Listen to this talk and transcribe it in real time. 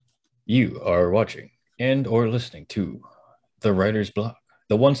You are watching and or listening to The Writer's Block,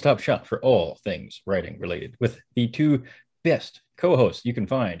 the one-stop shop for all things writing related, with the two best co-hosts you can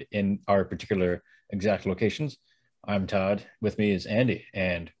find in our particular exact locations. I'm Todd. With me is Andy,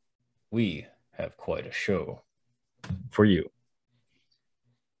 and we have quite a show for you.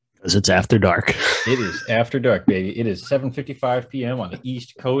 Because it's after dark. It is after dark, baby. It is 7:55 p.m. on the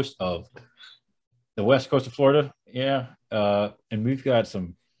east coast of the west coast of Florida. Yeah. And we've got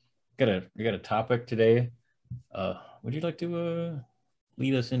we got a topic today. Would you like to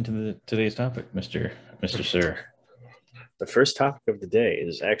lead us into today's topic, Mr. Sir? The first topic of the day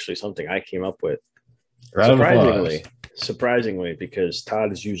is actually something I came up with. Round of applause. Surprisingly, because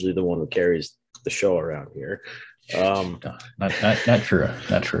Todd is usually the one who carries the show around here. Not true.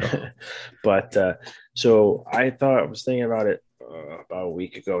 Not true. But so I was thinking about it about a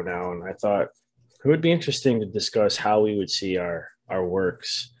week ago now, and I thought it would be interesting to discuss how we would see our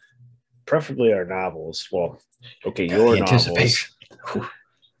works, preferably our novels. Well, okay, your novels.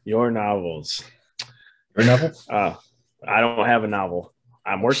 Your novels. Your novel? I don't have a novel.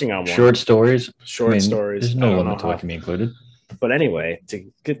 I'm working on one. Short stories. Stories. There's no limit to what can be included. But anyway,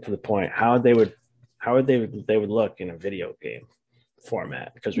 to get to the point, how they would look in a video game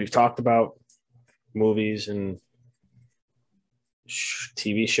format, because we've talked about movies and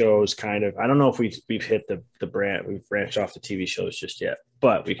TV shows kind of. I don't know if we've hit the brand, we've branched off the TV shows just yet,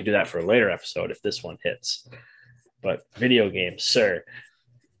 but we could do that for a later episode if this one hits. But video games, sir,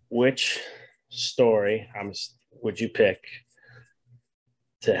 which story would you pick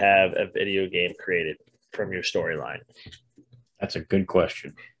to have a video game created from your storyline? That's a good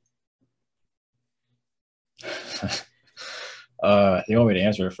question. You want me to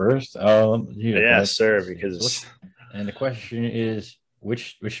answer it first? Yeah, sir. Because and the question is,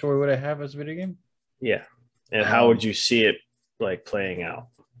 which story would I have as a video game? Yeah, and how would you see it like playing out?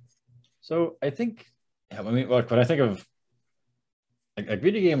 So I think, look, when I think of like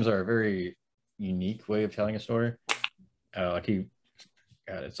video games are a very unique way of telling a story.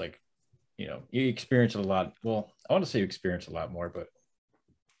 It's like, you experience it a lot. Well, I want to say you experience a lot more, but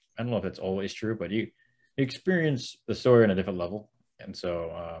I don't know if that's always true. But you experience the story on a different level, and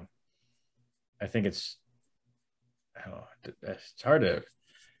so I think it's hard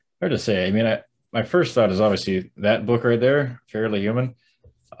to say. I mean, my first thought is obviously that book right there, Fairly Human.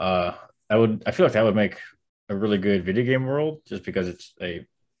 I feel like that would make a really good video game world, just because it's a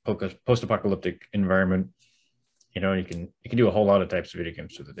post-apocalyptic environment. You can do a whole lot of types of video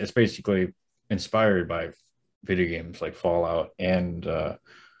games with it. It's basically inspired by video games like Fallout and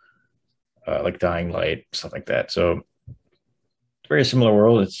like Dying Light, stuff like that. So it's a very similar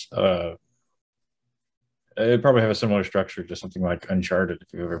world. It'd probably have a similar structure to something like Uncharted,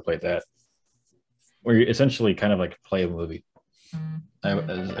 if you've ever played that, where you essentially kind of like play a movie.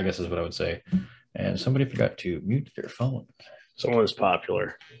 I guess is what I would say. And somebody forgot to mute their phone. Someone is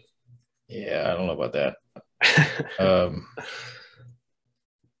popular. Yeah, I don't know about that.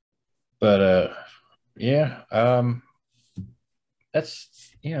 But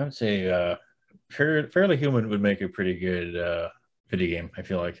that's, I would say Fairly Human would make a pretty good video game, I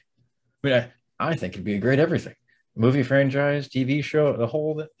feel like. I mean, I think it'd be a great everything. Movie franchise, TV show, the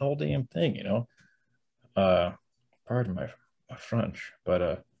whole damn thing, Pardon my French,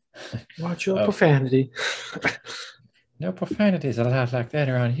 but watch your profanity. No profanities allowed like that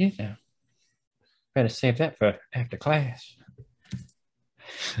around here now. Better save that for after class.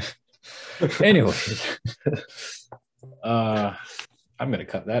 Anyway, I'm gonna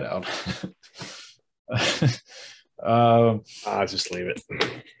cut that out. I'll just leave it.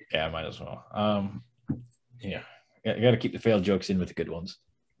 Yeah, I might as well. You got to keep the failed jokes in with the good ones.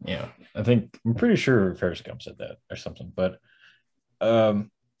 I'm pretty sure Ferris Gump said that or something. But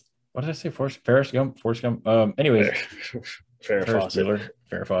what did I say? Ferris Gump, Forrest Gump. Anyways,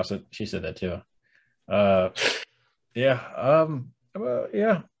 Farrah Fawcett. She said that too.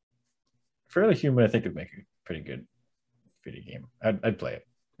 Fairly Human, I think, would make a pretty good video game. I'd play it,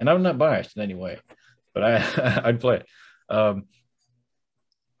 and I'm not biased in any way, but I'd play it. God,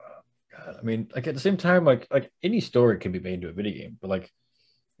 I mean, like at the same time, like any story can be made into a video game, but like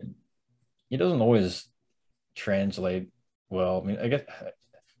it doesn't always translate well. I mean,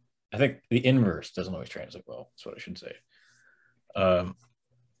 I think the inverse doesn't always translate well. That's what I should say. I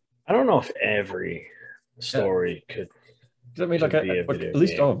don't know if every story could. I mean, like at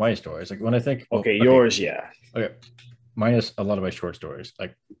least all of my stories. Like when I think, yours, yeah. Okay, minus a lot of my short stories.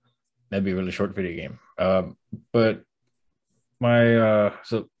 Like that'd be a really short video game. But my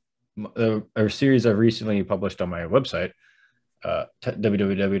a series I've recently published on my website,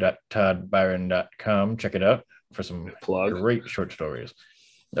 www.toddbyron.com. Check it out for some great short stories.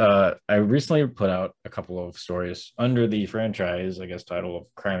 I recently put out a couple of stories under the franchise, I guess, title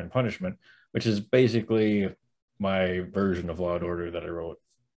of Crime and Punishment, which is basically my version of Law and Order that I wrote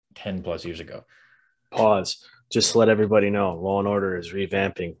 10 plus years ago. Pause. Just to let everybody know, Law and Order is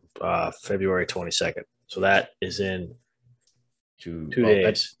revamping February 22nd. So that is in To, two well, that,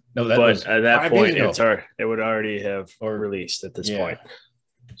 days. no, that But was at that 5 days point, ago. it would already have Or, released at this yeah, point.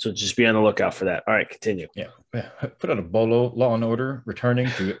 So just be on the lookout for that. All right, continue. yeah. Put out a bolo Law and Order returning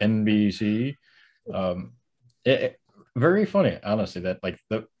to NBC. Um, very funny, honestly, that like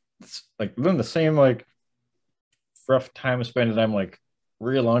within the same like rough time span that I'm like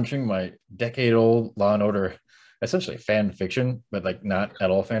relaunching my decade old Law and Order, essentially fan fiction, but like not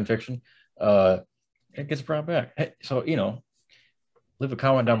at all fan fiction. Uh, it gets brought back. Hey, so leave a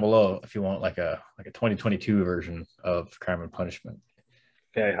comment down below if you want like a 2022 version of Crime and Punishment.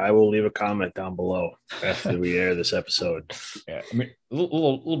 Okay, I will leave a comment down below after we air this episode. Yeah, I mean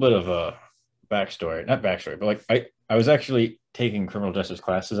little bit of a backstory, not backstory, but like I was actually taking criminal justice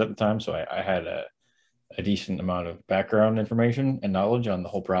classes at the time, so I had a decent amount of background information and knowledge on the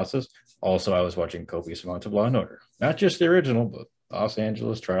whole process. Also, I was watching copious amounts of Law and Order, not just the original, but Los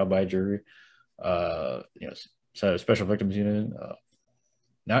Angeles Trial by Jury, so Special Victims Unit,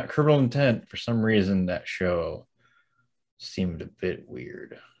 not Criminal Intent. For some reason, that show seemed a bit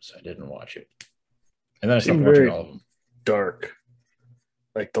weird, so I didn't watch it. And then I It stopped seemed watching very all of them. dark.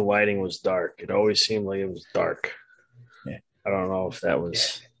 Like the lighting was dark. It always seemed like it was dark. Yeah. I don't know if that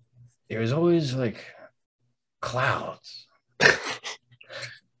was. It was always like clouds.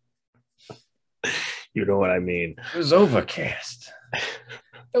 You know what I mean. It was overcast.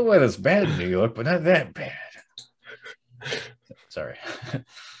 The weather's bad in New York, but not that bad. Sorry.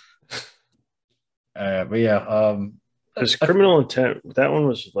 But yeah, Because criminal intent, that one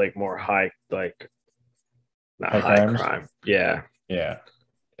was like more high, like not high high crimes. crime. Yeah. Yeah,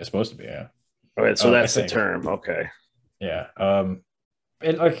 it's supposed to be. Yeah. Okay, so I that's the think. term. Okay. Yeah. And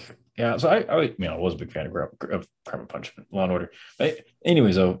like, yeah. So I was a big fan of Crime and Punishment, Law and Order. But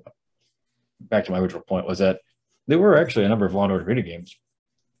anyways, though, back to my original point was that there were actually a number of Law and Order video games.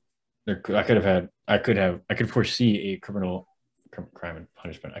 I could foresee a crime and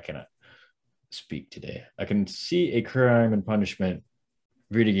punishment. I cannot speak today. I can see a Crime and Punishment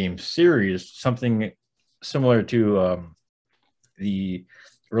video game series, something similar to the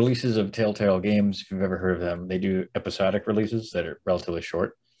releases of Telltale Games. If you've ever heard of them, they do episodic releases that are relatively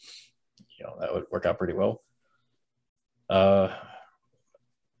short. That would work out pretty well. Trying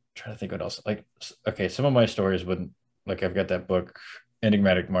to think what else. Like, okay, some of my stories wouldn't, like, I've got that book,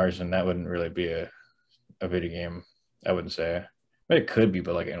 Enigmatic Martian. That wouldn't really be a video game. I wouldn't say. But it could be,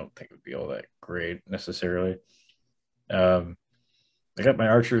 but like I don't think it would be all that great necessarily. Um, I got my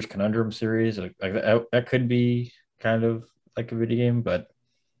Archer's Conundrum series. Like that could be kind of like a video game, but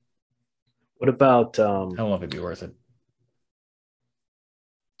What about I don't know if it'd be worth it.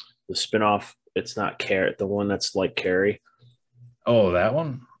 the spinoff? It's not Carrot, the one that's like Carrie. Oh, that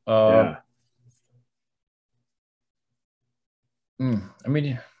one. Yeah. I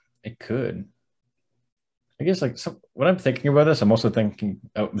mean, it could. I guess like when I'm thinking about this, I'm also thinking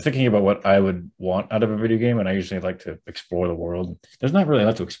about what I would want out of a video game, and I usually like to explore the world. There's not really a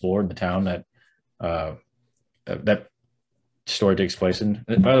lot to explore in the town that story takes place in.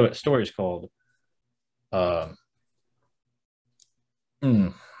 And by the way, the story is called um,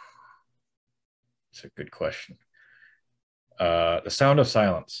 it's a good question. The Sound of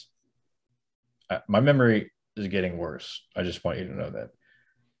Silence. My memory is getting worse. I just want you to know that.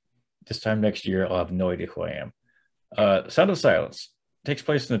 This time next year, I'll have no idea who I am. The Sound of Silence takes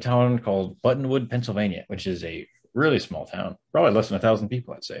place in a town called Buttonwood, Pennsylvania, which is a really small town, probably less than 1,000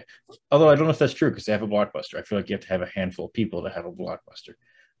 people, I'd say. Although I don't know if that's true because they have a blockbuster. I feel like you have to have a handful of people to have a blockbuster.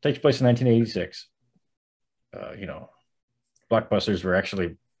 It takes place in 1986. Blockbusters were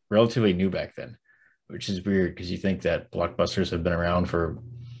actually relatively new back then, which is weird because you think that blockbusters have been around for,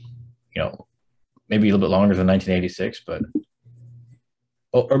 maybe a little bit longer than 1986, but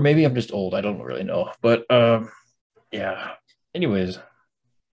or maybe I'm just old. I don't really know, but yeah. Anyways,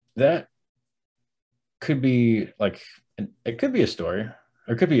 that could be like it could be a story,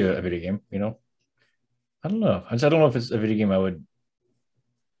 or it could be a video game. I don't know. I don't know if it's a video game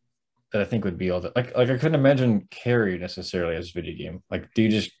that I think would be all that. Like I couldn't imagine Carrie necessarily as a video game. Like, do you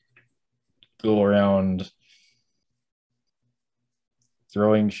just go around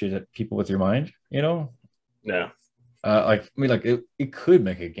throwing shit at people with your mind? Yeah. Like I mean, like it could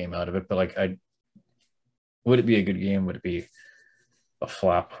make a game out of it, but like would it be a good game? Would it be a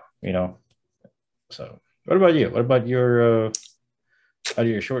flop? So what about you? What about your out of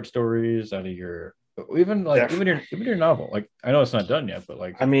your short stories, out of your Even your novel. Like I know it's not done yet, but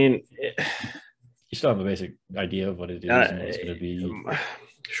like I mean, you still have a basic idea of what it uh, is and what it's going to be.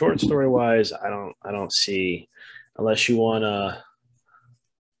 short story wise, I don't see unless you want to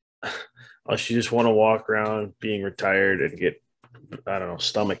unless you just want to walk around being retired and get I don't know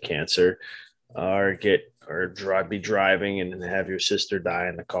stomach cancer or be driving and then have your sister die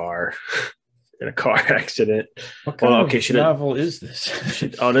in the car in a car accident. What kind Well, of okay, she didn't. novel is this?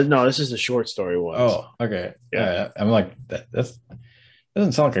 No, this is the short story ones. Oh, okay. Yeah, I'm like that's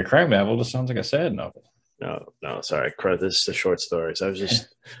doesn't sound like a crime novel. This sounds like a sad novel. no, sorry, this is the short stories. I was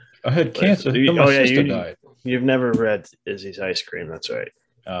just. I had cancer. Then my Oh yeah, sister died. you've never read Izzy's Ice Cream. That's right.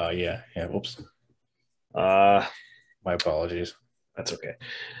 Yeah. Whoops. Uh, My apologies. that's okay.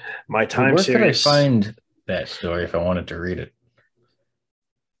 My But time where could I series. find that story if I wanted to read it?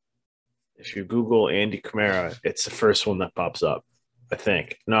 If you Google Andy Camara, it's the first one that pops up. I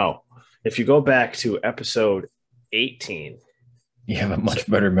think. No, if you go back to episode 18, You have a so much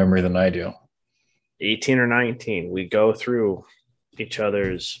better memory than I do. 18 or 19, we go through each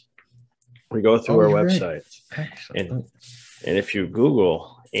other's. We go through Oh, our you're right. website, and Excellent. and if you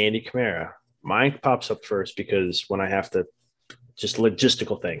Google Andy Camara, mine pops up first because when I have to just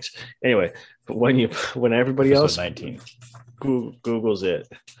logistical things. Anyway, but when everybody Episode else 19. Googles it,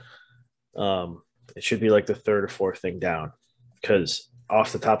 it should be like the third or fourth thing down because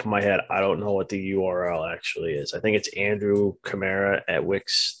off the top of my head, I don't know what the URL actually is. I think it's Andrew Camara at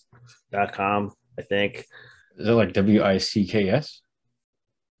Wix.com. I think Is it like WICKS?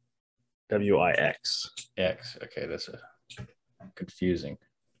 WIX. X. Okay, that's confusing.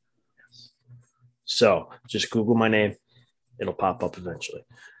 So just Google my name. It'll pop up eventually.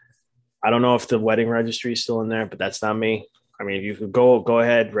 I don't know if the wedding registry is still in there, but that's not me. I mean, if you could go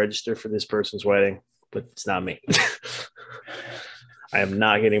ahead, register for this person's wedding, but it's not me. I am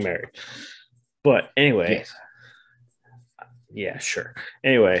not getting married. But anyway, Yes. yeah, sure.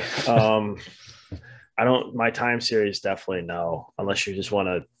 Anyway, I don't. My time series definitely no, unless you just want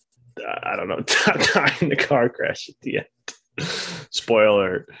to. I don't know, die in the car crash at the end.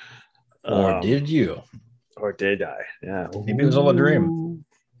 Spoiler. Or did you? Or did I? Yeah. Maybe it was all a dream.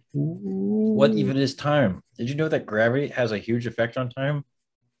 What even is time? Did you know that gravity has a huge effect on time?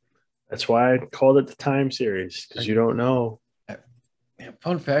 That's why I called it the time series because you don't know.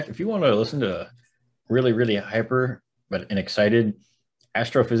 Fun fact, if you want to listen to really, really hyper but an excited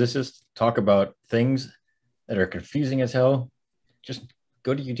astrophysicist talk about things that are confusing as hell, just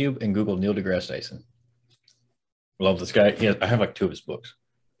go to YouTube and Google Neil deGrasse Tyson. Love this guy. I have like two of his books.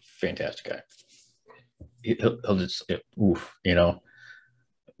 Fantastic guy. He'll just oof.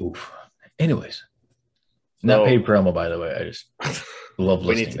 Anyways, not paid promo, by the way. I just love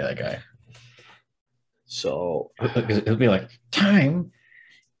listening to that guy. So he'll be like, time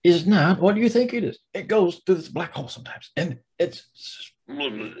is not what you think it is. It goes through this black hole sometimes, and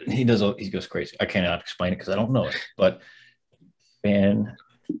he goes crazy. I cannot explain it because I don't know it, but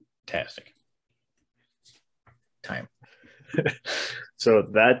fantastic. Time. So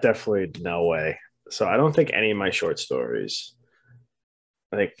that definitely no way. So I don't think any of my short stories,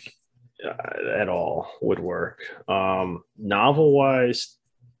 like at all, would work. Novel wise,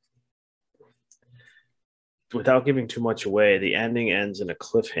 without giving too much away, the ending ends in a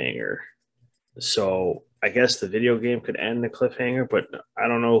cliffhanger. So I guess the video game could end the cliffhanger, but I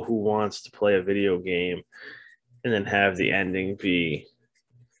don't know who wants to play a video game and then have the ending be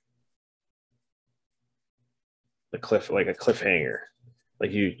a cliffhanger.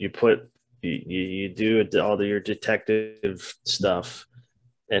 Like you do all your detective stuff,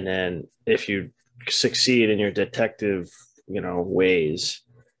 and then if you succeed in your detective, ways,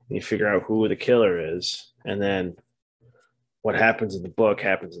 and you figure out who the killer is, and then what happens in the book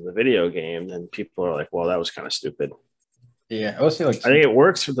happens in the video game, then people are like, well, that was kind of stupid. Yeah, I would say I think it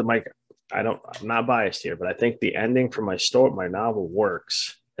works for I'm not biased here, but I think the ending for my novel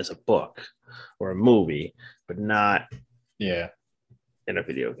works as a book or a movie, but not in a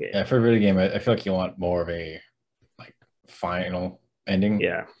video game. Yeah, for a video game, I feel like you want more of a like final ending.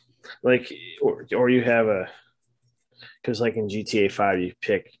 Yeah, like or you have because like in GTA 5,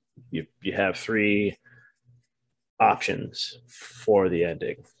 you have three options for the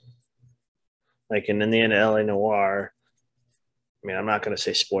ending. Like in the end of LA Noire, I mean, I'm not going to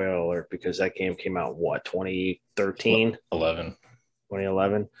say spoiler alert because that game came out, 2013?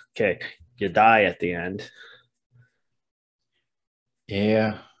 2011? Okay, you die at the end.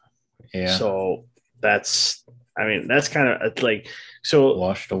 Yeah. So that's kind of like, so.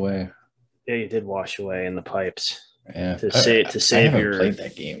 Washed away. Yeah, you did wash away in the pipes. Yeah. To save I haven't played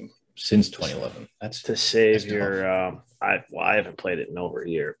that game since 2011. That's to save your. I haven't played it in over a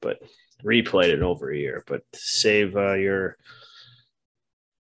year, but replayed it in over a year, but save your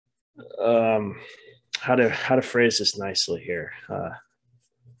um how to phrase this nicely here.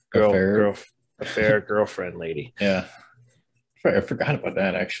 Girl Affair. girl affair girlfriend lady. Yeah, I forgot about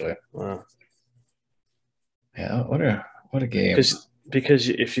that actually. Yeah, what a game. Because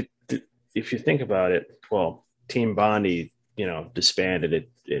if you think about it, well, Team Bondi, disbanded.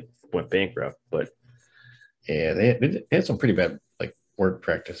 It went bankrupt, but Yeah, they had some pretty bad like work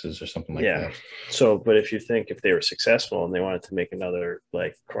practices or something like yeah. that. So, but if they were successful and they wanted to make another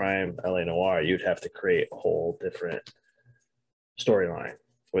like crime LA noir, you'd have to create a whole different storyline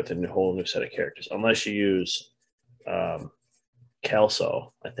with a whole new set of characters, unless you use um,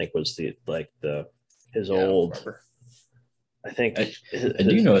 Kelso. I think was the his Yeah, I don't old. remember. I think I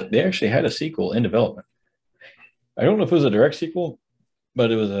do know they actually had a sequel in development. I don't know if it was a direct sequel,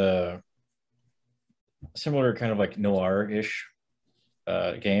 but it was a similar kind of like noir-ish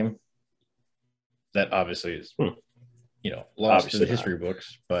game that obviously is hmm, lost to the obviously not. history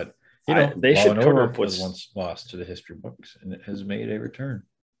books, but They Law should and come Order up with. was once lost to the history books, and it has made a return.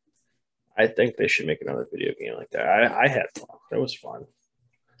 I think they should make another video game like that. I had fun. It was fun.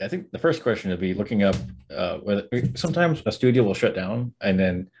 I think the first question would be looking up whether sometimes a studio will shut down, and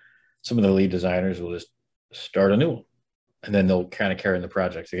then some of the lead designers will just start a new one, and then they'll kind of carry in the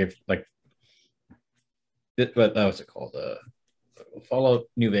project. They give like, but what's it called? Fallout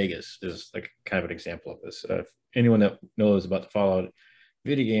New Vegas is like kind of an example of this. If anyone that knows about the Fallout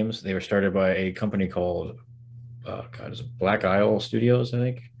video games, they were started by a company called God, is it Black Isle Studios, I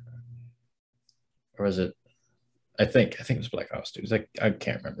think, or is it? I think it was Black Isle Studios. I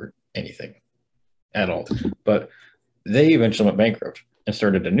can't remember anything at all, but they eventually went bankrupt and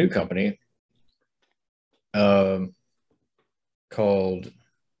started a new company um, called.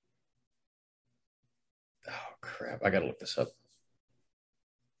 Oh crap! I gotta look this up.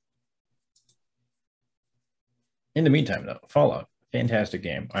 In the meantime, though, Fallout, fantastic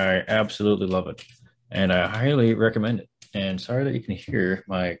game. I absolutely love it, and I highly recommend it. And sorry that you can hear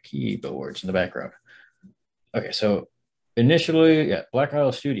my keyboards in the background. Okay, so initially, yeah, Black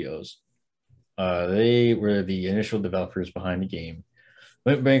Isle Studios, they were the initial developers behind the game.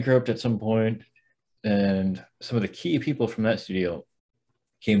 Went bankrupt at some point, and some of the key people from that studio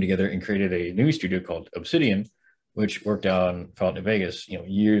came together and created a new studio called Obsidian, which worked on Fallout New Vegas.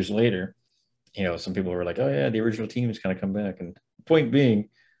 Years later, some people were like, "Oh yeah, the original team is kind of come back." And point being,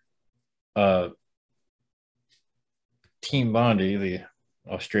 uh, Team Bondi, the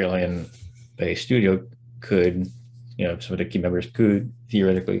Australian-based studio, could, some of the key members could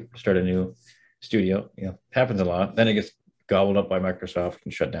theoretically start a new studio. Happens a lot. Then it gets gobbled up by Microsoft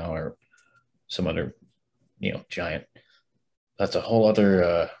and shut down, or some other, giant. That's a whole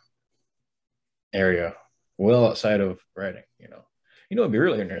other area, well outside of writing. It'd be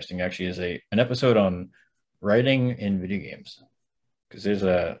really interesting actually is an episode on writing in video games, because there's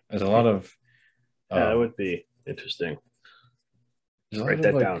a lot of Yeah, that um, would be interesting. there's a lot Write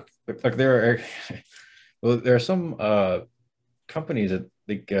of that down. like there are well, there are some companies that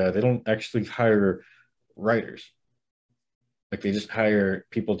they don't actually hire writers. Like they just hire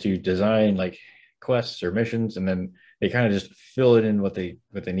people to design like quests or missions, and then they kind of just fill it in what they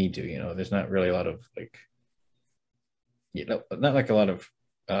need to. There's not really a lot of like, not like a lot of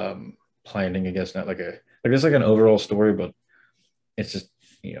planning. I guess not like there's like an overall story, but it's just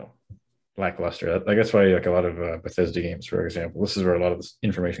you know lackluster. Like that's why like a lot of Bethesda games, for example, this is where a lot of this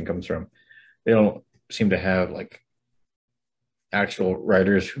information comes from. They don't seem to have like actual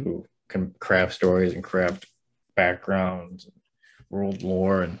writers who can craft stories and craft backgrounds, world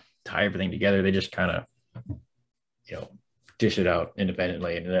lore, and tie everything together. They just kind of you know dish it out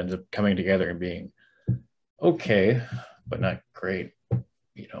independently, and it ends up coming together and being okay, but not great.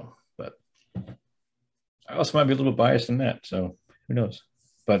 But I also might be a little biased in that, so who knows?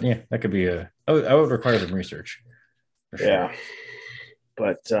 But yeah, that could be I would require some research for sure. Yeah,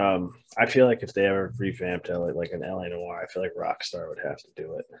 but I feel like if they ever revamped LA like an LA Noir, I feel like Rockstar would have to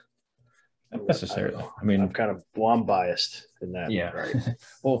do it. Not I don't necessarily. know. I mean, I'm biased in that yeah. regard.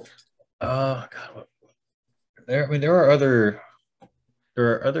 Well, God, I mean, there are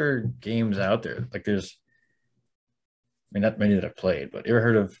other games out there. Like there's, I mean, not many that I've played, but you ever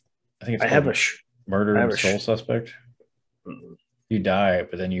heard of? I think it's I have called a sh- Murder I have and a Soul sh- Suspect. You die,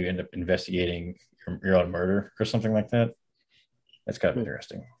 but then you end up investigating your own murder or something like that. That's kind of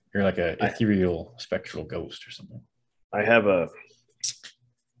interesting. You're like a I ethereal, spectral ghost or something. I have a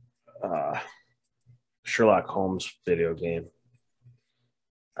uh, Sherlock Holmes video game.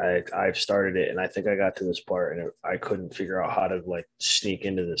 I've started it and I think I got to this part and I couldn't figure out how to like sneak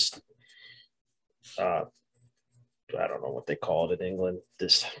into this. Uh, I don't know what they call it in England.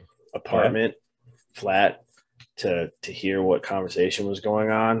 This apartment flat to hear what conversation was going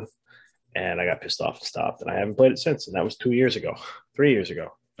on, and I got pissed off and stopped, and I haven't played it since. And that was 2 years ago, 3 years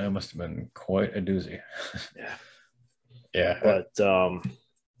ago. That must have been quite a doozy. Yeah, Yeah. but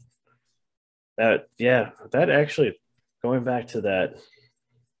that actually going back to that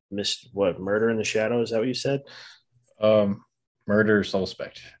murder in the shadows. Is that what you said? Murder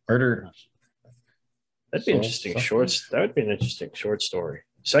suspect. Murder. That'd be interesting. Shorts. That would be an interesting short story.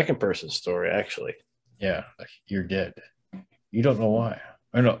 Second person story, actually. Yeah, like you're dead. You don't know why.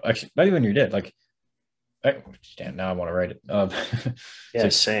 I know. Actually, not even you're dead. Like, damn, now I want to write it. Yeah, so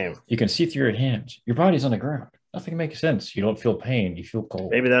same. you can see through your hands. Your body's on the ground. Nothing makes sense. You don't feel pain. You feel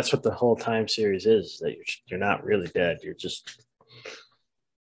cold. Maybe that's what the whole time series is. That you're not really dead. You're just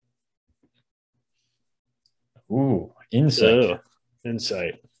Insight.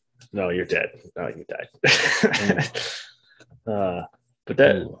 Insight. No, you're dead. No, you died. But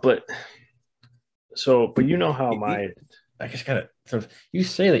you know how I just gotta sort of, you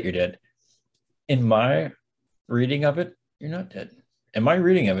say that you're dead. In my reading of it, you're not dead. In my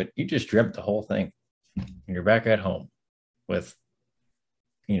reading of it, you just dreamt the whole thing. And you're back at home with,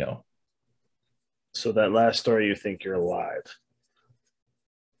 So that last story, you think you're alive.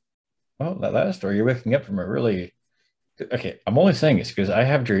 Well, that last story, you're waking up from a really okay. I'm only saying this because I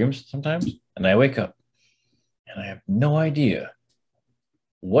have dreams sometimes, and I wake up and I have no idea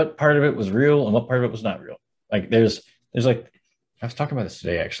what part of it was real and what part of it was not real. Like there's like I was talking about this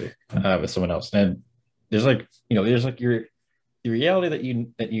today actually with someone else, and there's like there's like your the reality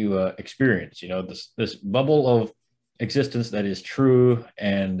that you experience. This bubble of existence that is true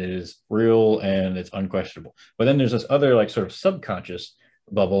and is real and it's unquestionable. But then there's this other like sort of subconscious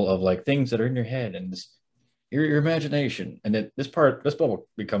bubble of like things that are in your head and your imagination, and then this bubble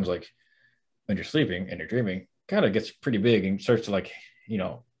becomes like when you're sleeping and you're dreaming kind of gets pretty big and starts to like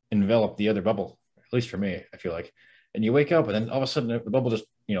envelop the other bubble, at least for me I feel like. And you wake up and then all of a sudden the bubble just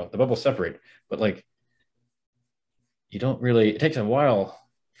the bubbles separate, but like you don't really, it takes a while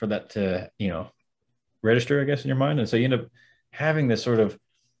for that to register I guess in your mind, and so you end up having this sort of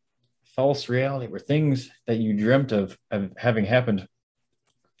false reality where things that you dreamt of having happened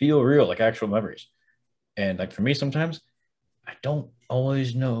feel real, like actual memories. And like for me, sometimes I don't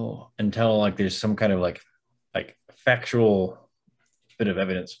always know until like there's some kind of like factual bit of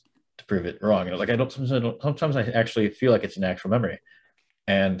evidence to prove it wrong. Like sometimes I actually feel like it's an actual memory,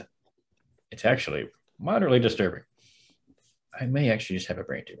 and it's actually moderately disturbing. I may actually just have a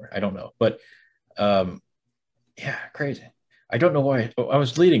brain tumor. I don't know, but yeah, crazy. I don't know why. I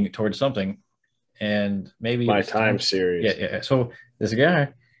was leading towards something, and maybe my time series. Yeah. So this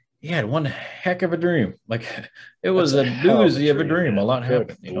guy, he had one heck of a dream. Like it was a doozy of a dream. A lot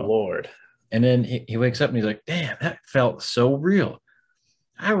happened. Lord. And then he wakes up and he's like, "Damn, that felt so real.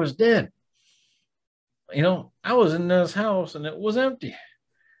 I was dead. I was in this house and it was empty.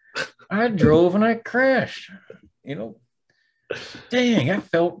 I drove and I crashed. Dang, that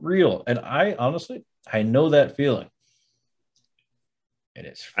felt real." And I honestly, I know that feeling. And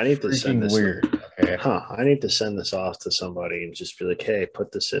it's I need to send this weird. Okay. I need to send this off to somebody and just be like, hey,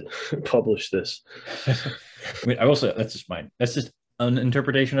 put this in, publish this. I mean, I will say that's just mine. That's just an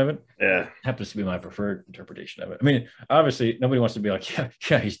interpretation of it. Yeah. It happens to be my preferred interpretation of it. I mean, obviously nobody wants to be like,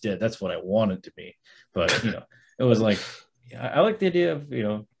 yeah, he's dead. That's what I want it to be. But it was like, I like the idea of,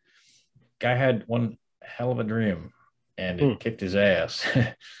 guy had one hell of a dream and it kicked his ass.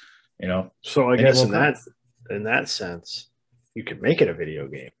 So I guess in that sense, you could make it a video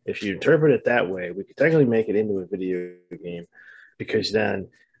game. If you interpret it that way, we could technically make it into a video game, because then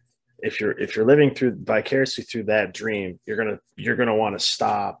if you're living through vicariously through that dream, you're gonna want to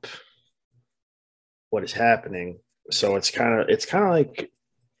stop what is happening. So it's kind of like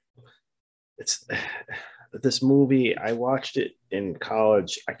this movie. I watched it in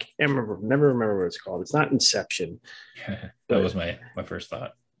college. I can't never remember what it's called. It's not Inception. That was my first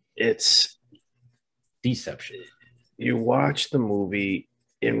thought. It's Deception. You watch the movie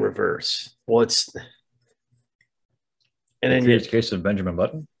in reverse. Well, and then Curious Case of Benjamin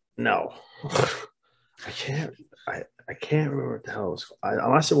Button. No, I can't. I can't remember what the hell it was called.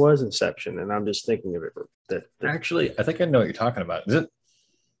 Unless it was Inception, and I'm just thinking of it. Actually, I think I know what you're talking about. Is it?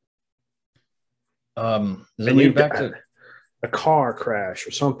 Does it lead back to a car crash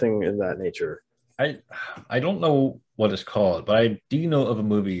or something in that nature? I don't know what it's called, but I do know of a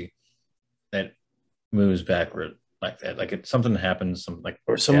movie that moves backward like that. Like something happens,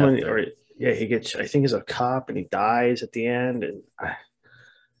 or someone, he gets. I think he's a cop and he dies at the end, and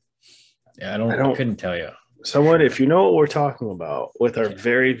I couldn't tell you. Someone, if you know what we're talking about with our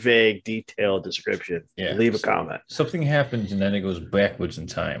very vague, detailed description, leave a comment. Something happens and then it goes backwards in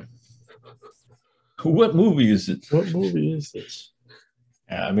time. What movie is it? What movie is this?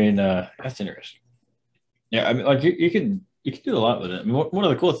 Yeah, I mean, that's interesting. Yeah, I mean, like you can do a lot with it. I mean, one of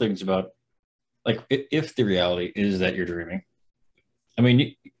the cool things about like if the reality is that you're dreaming, I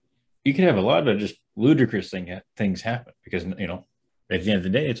mean, you can have a lot of just ludicrous things happen because at the end of the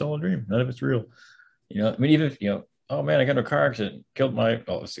day, it's all a dream. None of it's real. I mean, even if oh man, I got in a car accident, killed my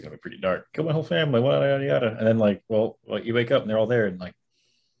oh, it's gonna be pretty dark, killed my whole family, yada yada yada, and then like, well, you wake up and they're all there, and like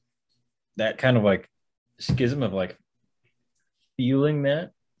that kind of like schism of like feeling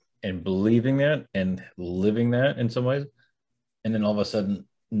that and believing that and living that in some ways, and then all of a sudden,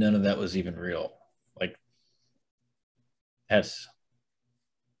 none of that was even real. Like that's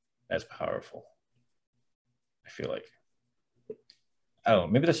that's powerful. I feel like I don't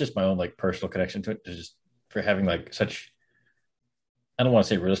know. Maybe that's just my own like personal connection to it. To just for having like such I don't want to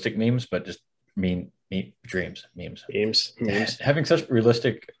say realistic memes, but just dreams, memes. Memes. Having such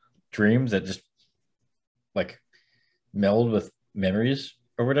realistic dreams that just like meld with memories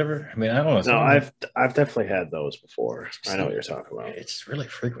or whatever. I mean, I don't know. No, Sometimes I've definitely had those before. I know what some, you're talking about. it's really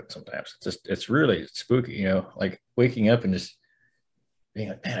frequent sometimes. It's really spooky, like waking up and just being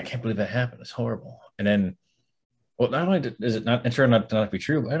like, man, I can't believe that happened. It's horrible. And then, well, not only is it not, it's turned not to not be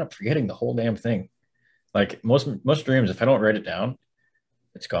true, but I end up forgetting the whole damn thing. Like most dreams, if I don't write it down,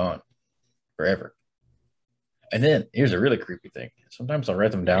 it's gone forever. And then here's a really creepy thing. Sometimes I'll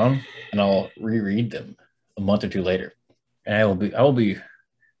write them down and I'll reread them a month or two later, and I will be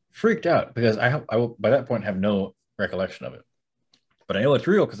freaked out because I will by that point have no recollection of it, but I know it's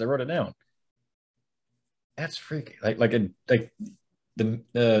real because I wrote it down. That's freaky. Like the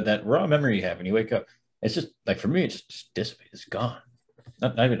that raw memory you have when you wake up. It's just like for me, it's just dissipates. It's gone.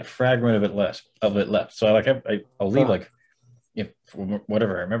 Not even a fragment of it left. So I'll leave like if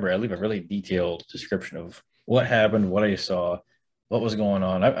whatever I remember, I leave a really detailed description of what happened, what I saw, what was going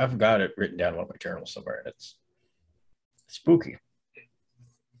on. I've got it written down in one of my journals somewhere, and it's spooky.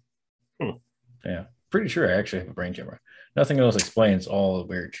 Hmm. Yeah, pretty sure I actually have a brain tumor. Nothing else explains all the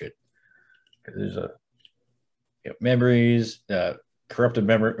weird shit. There's a memories, corrupted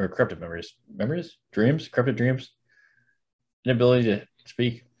memories, dreams, corrupted dreams, inability to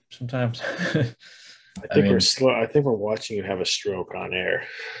speak sometimes. I mean, I think we're watching you have a stroke on air.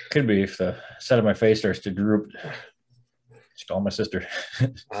 could be if the side of my face starts to droop. Just call my sister.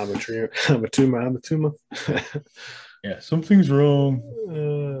 I'm a tumor. I'm a tumor. I'm a tumor. Yeah, something's wrong.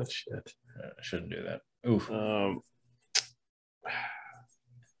 Shit. I shouldn't do that. Oof.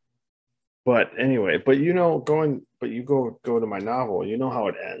 But anyway, but you go to my novel. You know how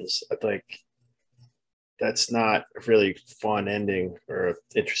it ends. I think that's not a really fun ending or an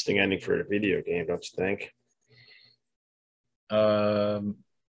interesting ending for a video game, don't you think? Um,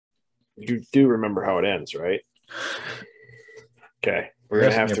 You do remember how it ends, right? Okay, we're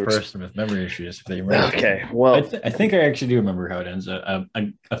asking a person with memory issues if they remember. Okay, well, I think I actually do remember how it ends. A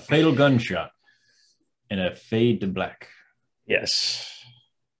fatal gunshot and a fade to black. yes.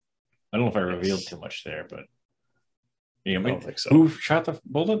 I don't know if I revealed too much there, but I don't think so. Who shot the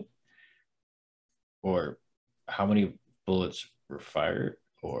bullet, or how many bullets were fired,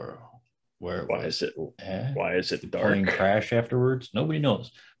 or where? Why is it? Why is it dark? Plane crash afterwards? Nobody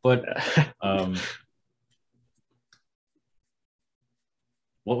knows. But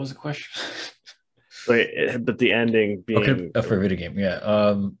what was the question? But the ending being for a video game,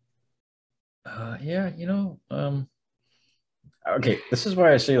 yeah. Yeah, okay, this is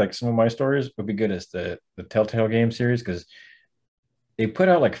why I say like some of my stories would be good as the Telltale game series because they put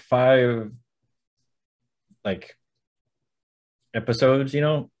out like 5 like episodes,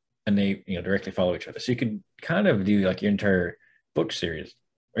 and they directly follow each other. So you could kind of do like your entire book series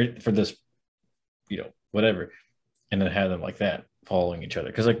right for this, whatever, and then have them like that following each other.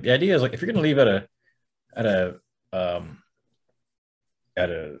 Because like the idea is like if you're gonna leave at a um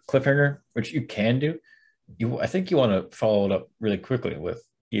at a cliffhanger, which you can do, I think you want to follow it up really quickly with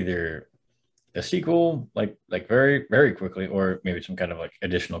either a sequel, like very very quickly, or maybe some kind of like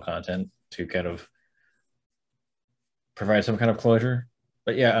additional content to kind of provide some kind of closure.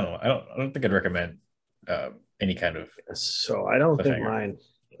 But yeah, I don't know. I don't think I'd recommend any kind of. So I don't think mine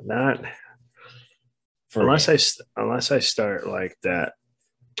not for unless I start like that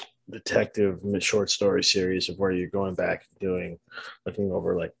detective short story series of where you're going back and looking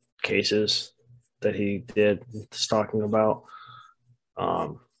over like cases that he did talking about.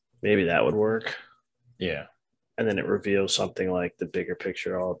 Maybe that would work. Yeah. And then it reveals something like the bigger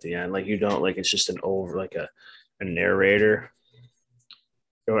picture all at the end. Like you don't like it's just an over like a narrator.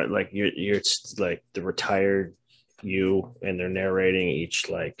 Or like you're like the retired you and they're narrating each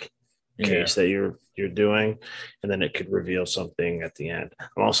like case that you're doing, and then it could reveal something at the end.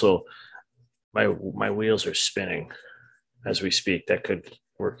 I'm also My wheels are spinning as we speak. That could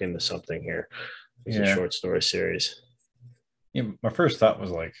work into something here. It's a Yeah. short story series. My first thought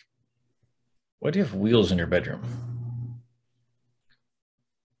was like, why do you have wheels in your bedroom?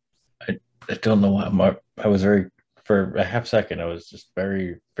 I, I don't know why. I was very, for a half second, I was just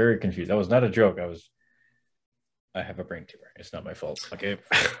very, very confused. That was not a joke. I have a brain tumor. It's not my fault. Okay.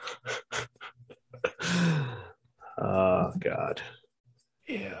 Oh God.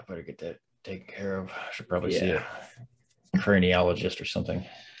 Yeah, I better get that taken care of. I should probably see Yeah. a craniologist or something.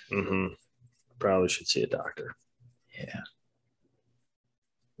 Mm-hmm. Probably should see a doctor. Yeah,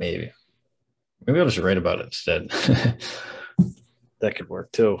 maybe. Maybe I'll just write about it instead. That could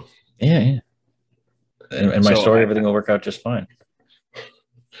work too. Yeah, yeah. And my So story, I everything will work out just fine.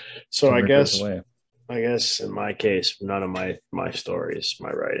 so I Tumor goes guess away. I guess in my case, none of my stories,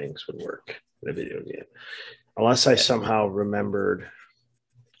 my writings would work in a video game. Unless I Yeah, somehow remembered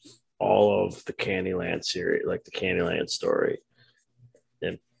all of the Candyland series, like the Candyland story,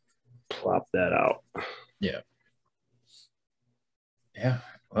 and plop that out. yeah, yeah.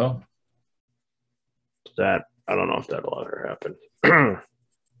 Well, That I don't know if that'll ever happen.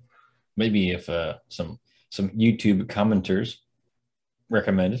 maybe if some YouTube commenters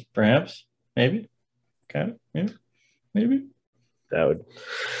recommend it, perhaps, maybe, kind of, maybe. that would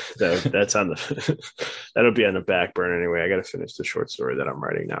that's on the that'll be on the back burner anyway. I got to finish the short story that I'm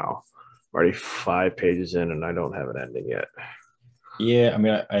writing now. I'm already 5 pages in, and I don't have an ending yet. Yeah, I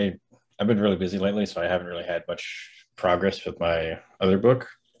mean, I've been really busy lately, so I haven't really had much progress with my other book.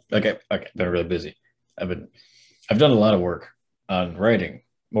 I've been really busy. I've been I've done a lot of work on writing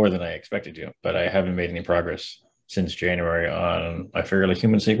more than I expected to, but I haven't made any progress since January on my Fairly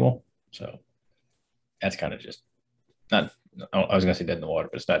Human sequel. So that's kind of just not. I was gonna say dead in the water,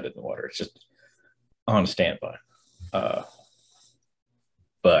 but it's not dead in the water. It's just on standby. Uh,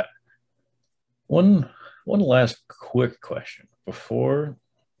 but one one last quick question before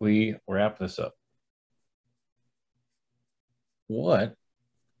we wrap this up. What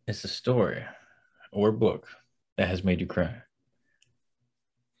is the story or book that has made you cry?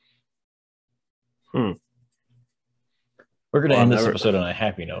 Hmm. We're going to Well, end this episode on a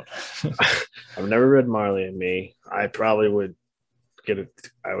happy note. I've never read Marley and Me. I probably would get it.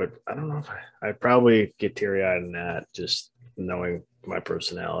 I would. I don't know if I'd probably get teary eyed in that, just knowing my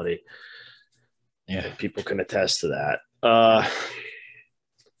personality. Yeah, And people can attest to that.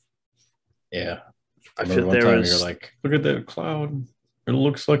 yeah. I I remember feel one there time you're was like, "Look at that cloud. It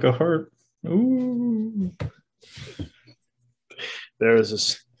looks like a heart." Ooh, there was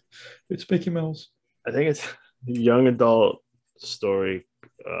this. it's Mickey Mouse. I think it's a young adult story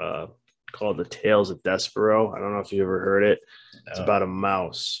uh, called "The Tales of Despero." I don't know if you ever heard it. It's Oh, about a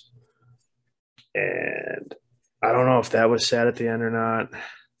mouse, and I don't know if that was sad at the end or not. I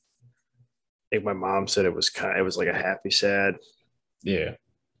think my mom said it was kind. It was like a happy sad. yeah,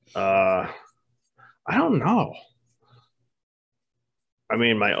 Uh, I don't know. I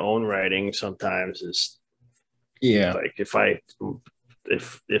mean, my own writing sometimes is yeah, like if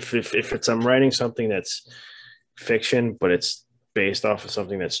it's I'm writing something that's fiction, but it's based off of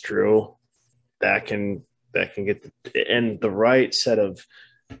something that's true, that can get and the right set of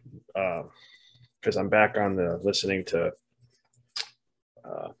because I'm back on the listening to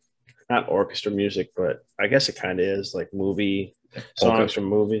uh, not orchestra music, but I guess it kind of is like movie polka. songs from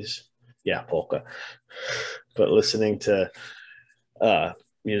movies. Yeah, polka. But listening to uh,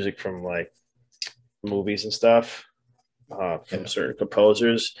 music from like movies and stuff from Yeah, certain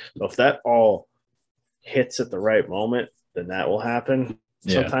composers. So if that all hits at the right moment, then that will happen.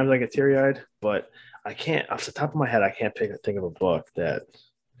 yeah, Sometimes I get teary eyed, but I can't off the top of my head. I can't think of a book that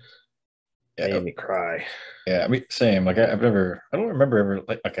yeah, made me cry. yeah. I mean, same. Like I've never. I don't remember ever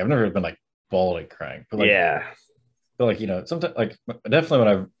like I've never been like bawling crying, but like Yeah, sometimes like definitely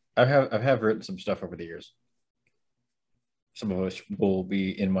when I've written some stuff over the years. Some of which will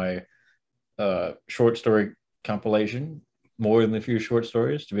be in my short story compilation, more than a few short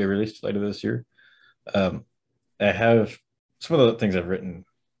stories to be released later this year. Um, I have some of the things I've written,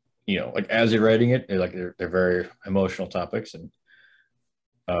 like as you're writing it, they're very emotional topics, and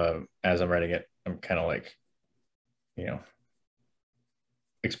as I'm writing it, I'm kind of like, you know,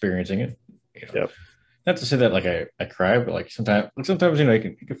 experiencing it. yep. Not to say that like I cry, but like sometimes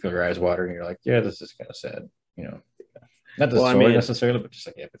you can feel your eyes watering, and you're like, yeah, this is kind of sad, you know. Not the Well, I story mean, necessarily, but just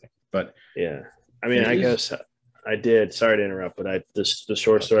like everything. But yeah. I mean, it I is. guess I did. Sorry to interrupt, but the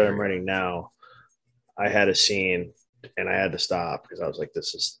short Oh, story there I'm we go. writing now, I had a scene and I had to stop because I was like,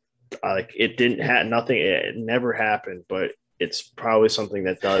 this is like it didn't have nothing. It never happened, but it's probably something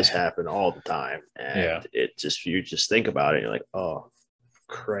that does happen all the time, and Yeah, it just you just think about it, and you're like, oh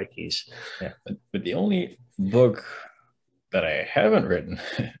Crikeys. Yeah, but the only book that I haven't written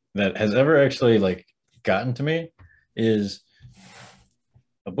that has ever actually like gotten to me is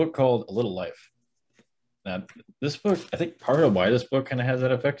a book called A Little Life. Now, this book, I think part of why this book kind of has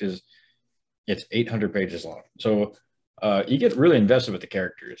that effect is it's 800 pages long. So you get really invested with the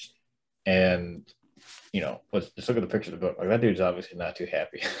characters. And, let's just look at the picture of the book. Like, that dude's obviously not too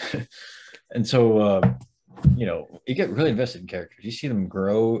happy. And so, you get really invested in characters. You see them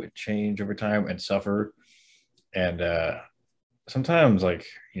grow, change over time, and suffer. And sometimes, like,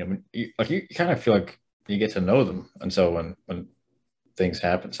 you kind of feel like you get to know them. And so when things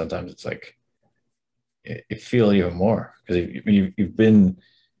happen, sometimes it's like, you feel it even more because you've been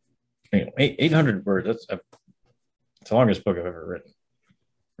 800 words. That's the longest book I've ever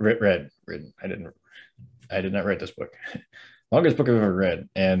written. I did not write this book. Longest book I've ever read.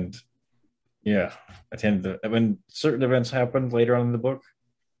 And yeah, I tend to, when certain events happened later on in the book,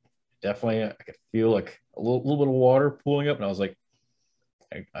 definitely I could feel like a little bit of water pooling up. And I was like,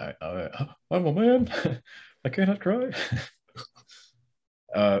 I'm a man. I cannot cry.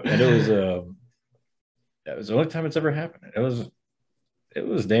 And it was the only time it's ever happened. It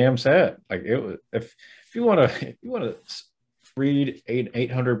was damn sad. Like, it was, if you want to read an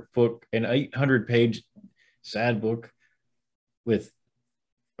 800 page sad book with,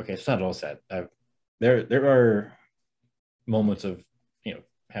 okay, it's not all sad. There are moments of,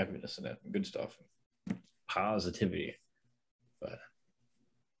 happiness in it, good stuff, positivity, but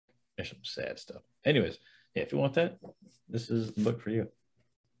there's some sad stuff. Anyways, yeah, if you want that, this is the book for you.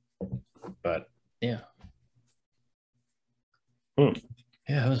 But yeah.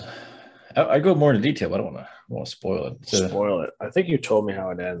 Yeah, I go more into detail, but I don't want to spoil it. Spoil it. I think you told me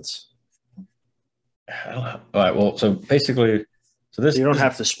how it ends. I don't know. All right. Well, so basically, this you don't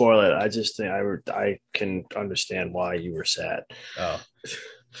have to spoil it. I just think I can understand why you were sad. Oh,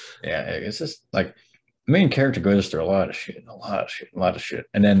 yeah. It's just like the main character goes through a lot of shit,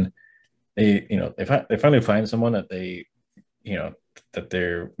 and then they finally find someone that that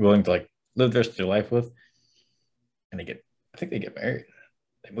they're willing to like live the rest of their life with, and I think they get married.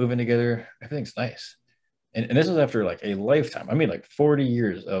 They move in together. Everything's nice. And this is after like a lifetime. I mean, like 40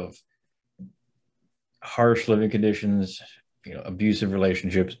 years of harsh living conditions, abusive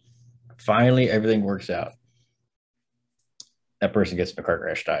relationships. Finally, everything works out. That person gets in a car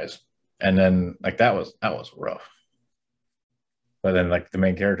crash, dies. And then like that was rough. But then like the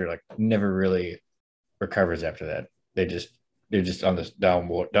main character like never really recovers after that. They're just on this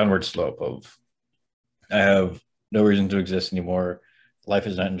downward slope of, I have no reason to exist anymore. Life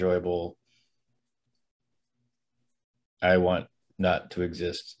is not enjoyable. I want not to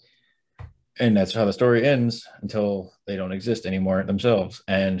exist. And that's how the story ends until they don't exist anymore themselves.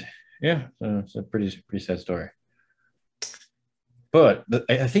 And yeah, so it's a pretty sad story. But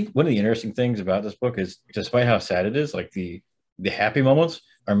I think one of the interesting things about this book is, despite how sad it is, like the happy moments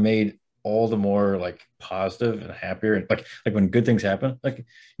are made all the more like positive and happier. And like when good things happen, like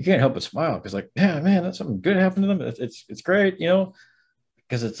you can't help but smile because like, yeah, man, that's something good happened to them. It's great,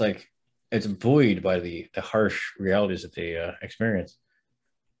 because it's like it's buoyed by the harsh realities that they experience.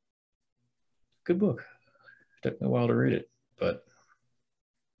 Good book. Took me a while to read it, but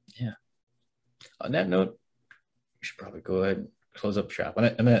yeah. On that note, we should probably go ahead and close up shop.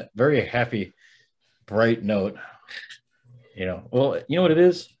 On that very happy, bright note, well, you know what it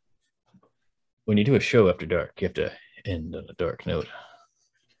is? When you do a show after dark, you have to end on a dark note.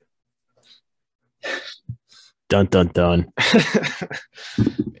 Dun dun dun.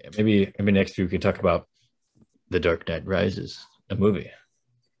 Maybe next week we can talk about The Dark Knight Rises, a movie.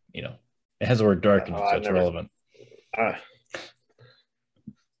 It has the word dark in it, so it's relevant. It's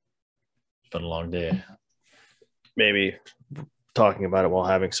been a long day. Maybe talking about it while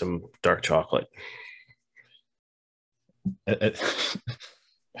having some dark chocolate. You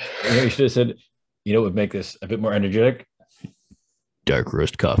should have said, what would make this a bit more energetic? Dark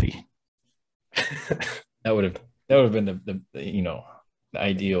roast coffee. That would have been the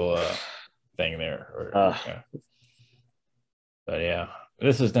ideal thing there. Yeah. But yeah,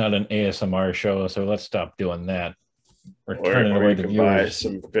 this is not an ASMR show, so let's stop doing that. We're turning away the viewers.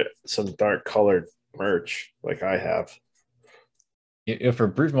 Buy some dark colored merch like I have. If for a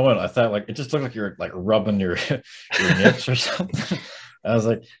brief moment I thought like it just looked like you're like rubbing your nips or something. I was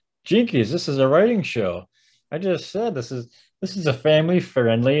like, Jinkies, this is a writing show. I just said this is a family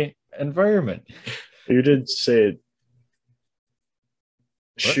friendly environment. You did say it.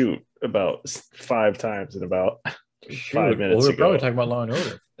 Shoot about 5 times in about 5 minutes. Well, we're probably talking about Law and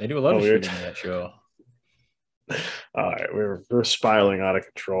Order. They do a lot of shooting in that show. All right, we're spiraling out of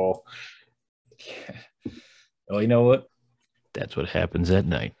control. Well, you know what? That's what happens at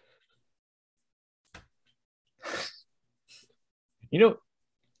night. You know,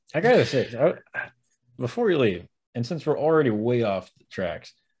 I gotta say, before we leave, and since we're already way off the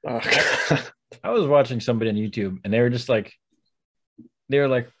tracks, I, Oh, I was watching somebody on YouTube, and they were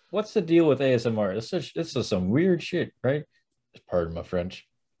like, "What's the deal with ASMR? This is some weird shit, right?" Pardon my French.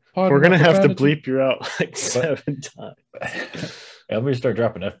 we're Pardon my gonna have to profanity. bleep you out like But 7 times. let me start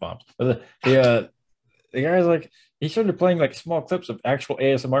dropping f bombs. The guy's like, he started playing like small clips of actual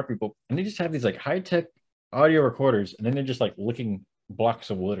ASMR people, and they just have these like high tech audio recorders, and then they're just like licking blocks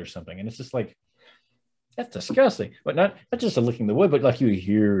of wood or something, and it's just like that's disgusting. But not just a licking the wood, but like you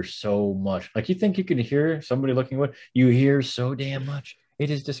hear so much. Like you think you can hear somebody licking wood, you hear so damn much. It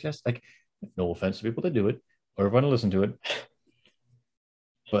is disgusting. Like no offense to people that do it or want to listen to it,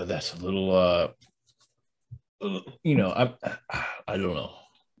 but that's a little I don't know,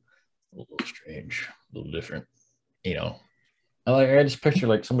 a little strange, a little different. You know, I just picture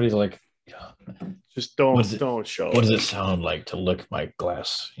like somebody's like, Just what is it? don't show What does it. it sound like to lick my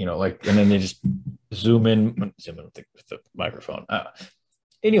glass? You know, like, and then they just zoom in with the microphone.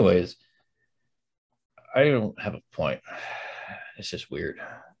 Anyways, I don't have a point. It's just weird.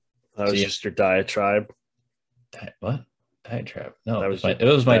 That So was yeah, just your diatribe. what diatribe? No, That was your it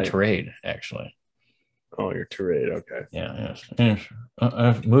was my diet. trade actually. Oh, your tirade. Okay. Yeah, yes.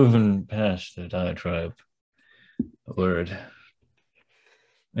 I'm moving past the diatribe word.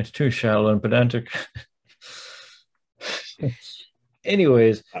 It's too shallow and pedantic.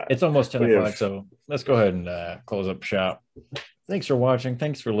 Anyways, it's almost 10 We o'clock, have so let's go ahead and close up shop. Thanks for watching.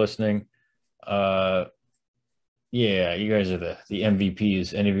 Thanks for listening. Uh, yeah, you guys are the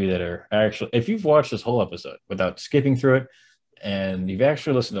MVPs. Any of you that are actually, if you've watched this whole episode without skipping through it, and you've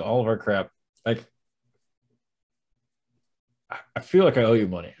actually listened to all of our crap, like I feel like I owe you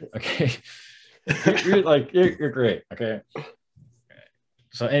money. Okay, you're great. Okay,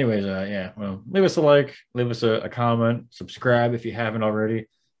 so anyways, yeah, well, leave us a like, leave us a comment, subscribe if you haven't already,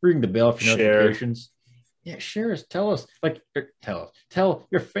 ring the bell for share. notifications. Yeah, share us, tell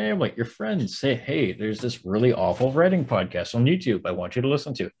your family, your friends, say, hey, there's this really awful writing podcast on YouTube I want you to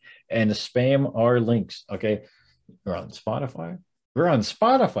listen to, and spam our links. Okay, we're on Spotify. That's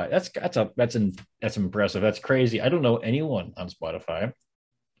impressive. That's crazy. I don't know anyone on Spotify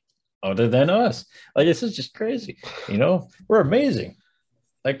other than us. Like this is just crazy. We're amazing.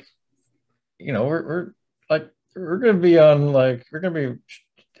 Like we're like we're gonna be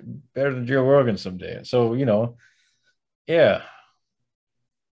better than Joe Rogan someday. So yeah.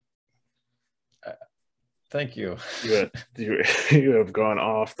 Thank you. You have gone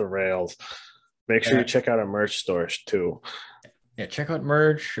off the rails. Make sure you Yeah, check out our merch stores too. yeah. Check out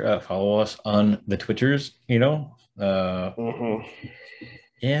merch. Follow us on the Twitters. Mm-hmm.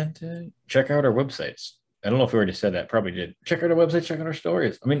 And check out our websites. I don't know if we already said that. Probably did. Check out our website. Check out our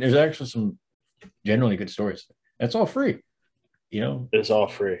stories. I mean, there's actually some genuinely good stories. It's all free. You know. It's all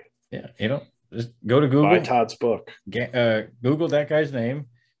free. Yeah. Just go to Buy Google. Todd's book. Google that guy's name.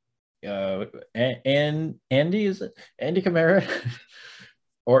 And Andy, is it Andy Camara?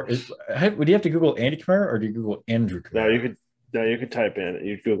 Would you have to Google Andy Camara or do you Google Andrew No, Camara? you could type in.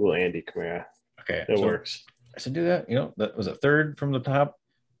 You Google Andy Camara. Okay, It so works. I said do that. That was a third from the top.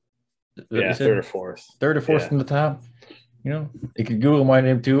 That you Yeah, third or said fourth. third or fourth Yeah. from the top. You could Google my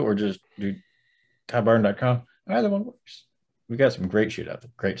name too, or just do toddbarton.com. Either one works. We got some great shit out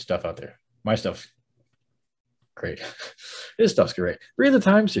there, great stuff out there. My stuff's great. His stuff's great. Read the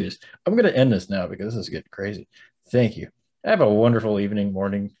time series. I'm going to end this now because this is getting crazy. Thank you. Have a wonderful evening,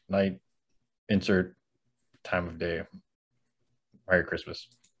 morning, night, insert time of day. Merry Christmas.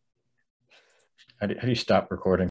 How do you stop recording?